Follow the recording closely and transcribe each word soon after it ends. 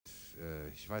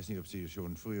Ich weiß nicht, ob Sie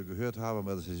schon früher gehört haben,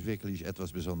 aber das ist wirklich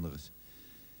etwas Besonderes.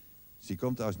 Sie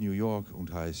kommt aus New York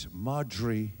und heißt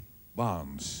Marjorie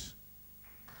Barnes.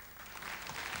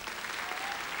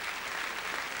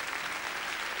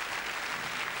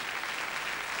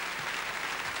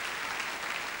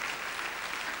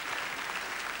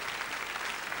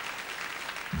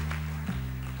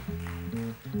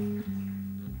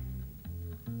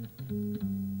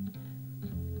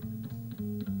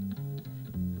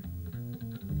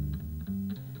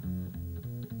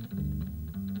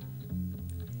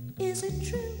 Is it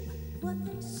true what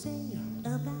they say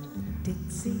about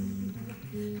Dixie?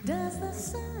 Does the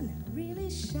sun really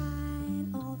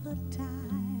shine all the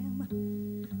time?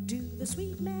 Do the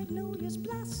sweet magnolias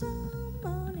blossom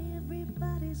on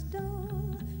everybody's door?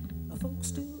 Are folks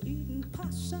still eating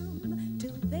possum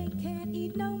till they can't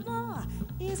eat no more?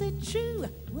 Is it true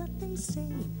what they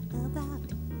say about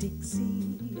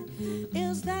Dixie?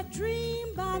 Is that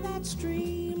dream by that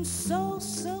stream so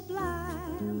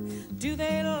sublime? Do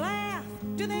they laugh?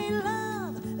 Do they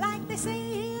love like they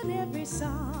say in every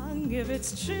song? If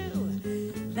it's true,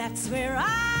 that's where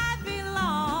I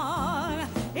belong.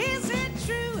 Is it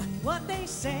true what they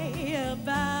say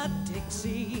about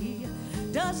Dixie?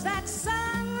 Does that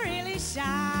sun really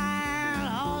shine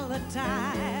all the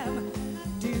time?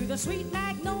 Do the sweet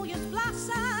magnolias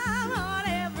blossom on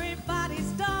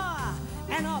everybody's door?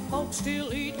 And are folks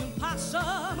still eating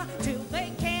possum till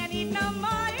they can't eat no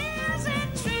more? Is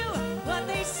it true what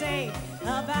they say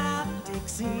about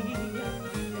Dixie?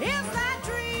 Is that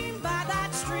dream by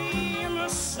that stream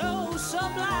so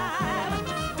sublime?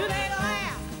 Do they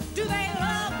laugh? Do they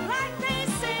love like they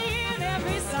say in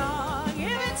every song?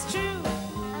 If it's true,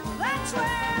 that's where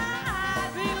I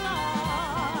belong.